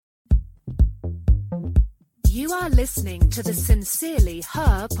You are listening to the Sincerely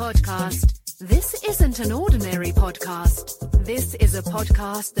Her podcast. This isn't an ordinary podcast. This is a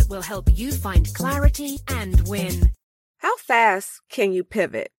podcast that will help you find clarity and win. How fast can you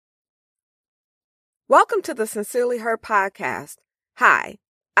pivot? Welcome to the Sincerely Her podcast. Hi,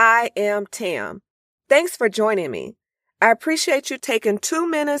 I am Tam. Thanks for joining me. I appreciate you taking 2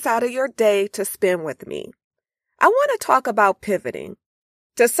 minutes out of your day to spend with me. I want to talk about pivoting.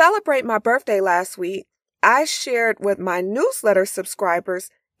 To celebrate my birthday last week, I shared with my newsletter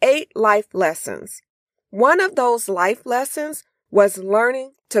subscribers 8 life lessons. One of those life lessons was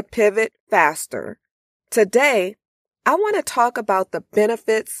learning to pivot faster. Today, I want to talk about the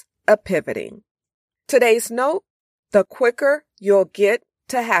benefits of pivoting. Today's note, the quicker you'll get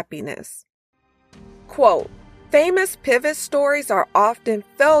to happiness. Quote, famous pivot stories are often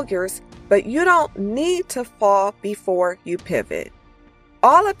failures, but you don't need to fall before you pivot.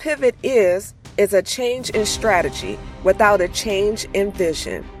 All a pivot is a change in strategy without a change in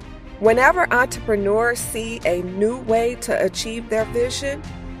vision. Whenever entrepreneurs see a new way to achieve their vision,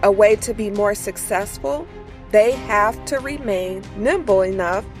 a way to be more successful, they have to remain nimble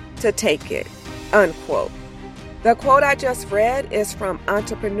enough to take it. Unquote. The quote I just read is from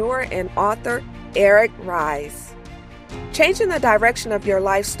entrepreneur and author Eric Ries. Changing the direction of your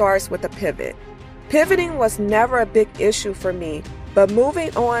life starts with a pivot. Pivoting was never a big issue for me, but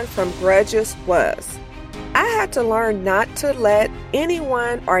moving on from grudges was. I had to learn not to let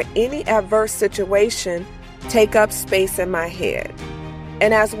anyone or any adverse situation take up space in my head.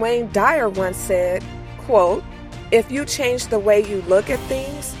 And as Wayne Dyer once said, quote, if you change the way you look at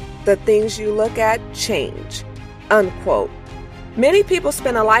things, the things you look at change, unquote. Many people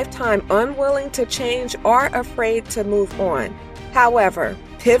spend a lifetime unwilling to change or afraid to move on. However,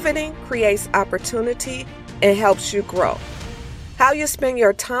 pivoting creates opportunity and helps you grow. How you spend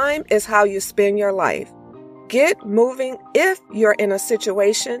your time is how you spend your life. Get moving if you're in a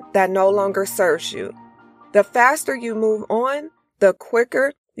situation that no longer serves you. The faster you move on, the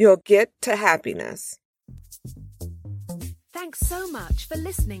quicker you'll get to happiness. Thanks so much for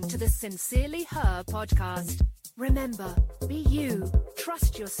listening to the Sincerely Her podcast. Remember, be you,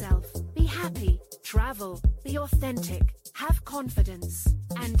 trust yourself, be happy, travel, be authentic, have confidence,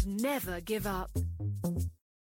 and never give up.